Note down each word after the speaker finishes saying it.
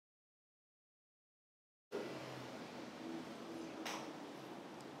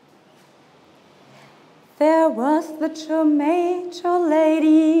There was the tomato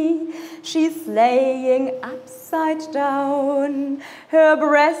lady, she's laying upside down. Her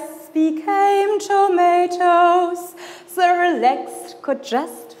breasts became tomatoes, so her legs could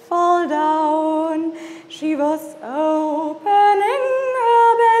just fall down. She was opening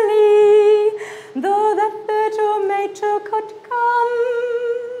her belly, though that the tomato could come.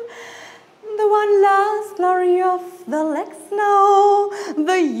 The one last glory of the legs now,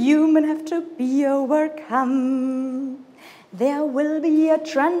 the human have to be overcome. There will be a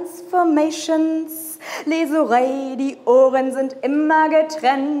transformations, les oreilles, die Ohren sind immer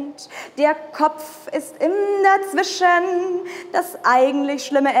getrennt. Der Kopf ist im Dazwischen, das eigentlich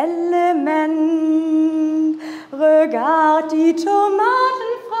schlimme Element. Regard, die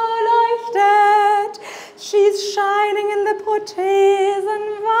Tomatenfrau leuchtet, she's shining in the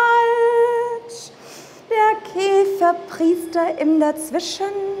Prothesenwald. Der Käferpriester im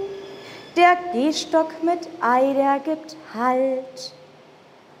Dazwischen, der Gehstock mit Ei, der gibt Halt.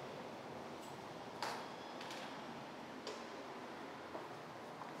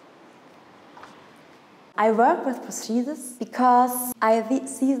 I work with prostheses because I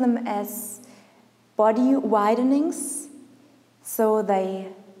see them as body widenings, so they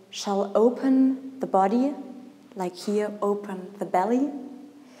shall open the body, like here open the belly,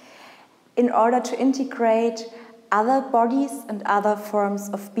 in order to integrate other bodies and other forms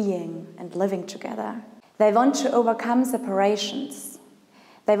of being and living together. They want to overcome separations.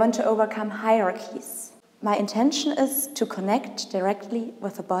 They want to overcome hierarchies. My intention is to connect directly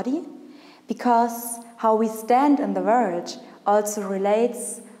with the body, because how we stand in the world also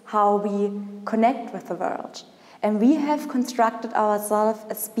relates how we connect with the world. And we have constructed ourselves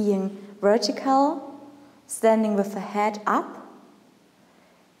as being vertical, standing with the head up,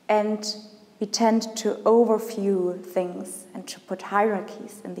 and we tend to overview things and to put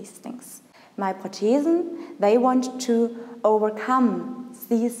hierarchies in these things. My prothesen, they want to overcome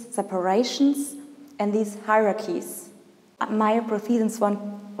these separations and these hierarchies. My prothesens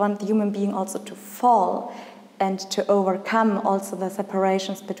want the human being also to fall and to overcome also the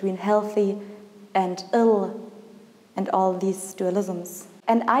separations between healthy and ill and all these dualisms.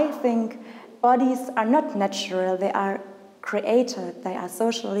 And I think bodies are not natural, they are created, they are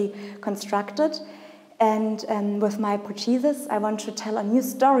socially constructed. And with my prothesis, I want to tell a new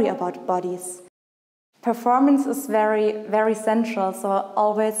story about bodies. Performance is very, very central, so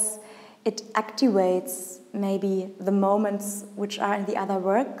always it activates maybe the moments which are in the other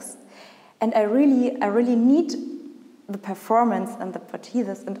works. And I really need the performance and the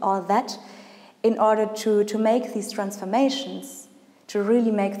prothesis and all that in order to make these transformations, to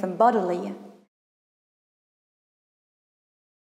really make them bodily.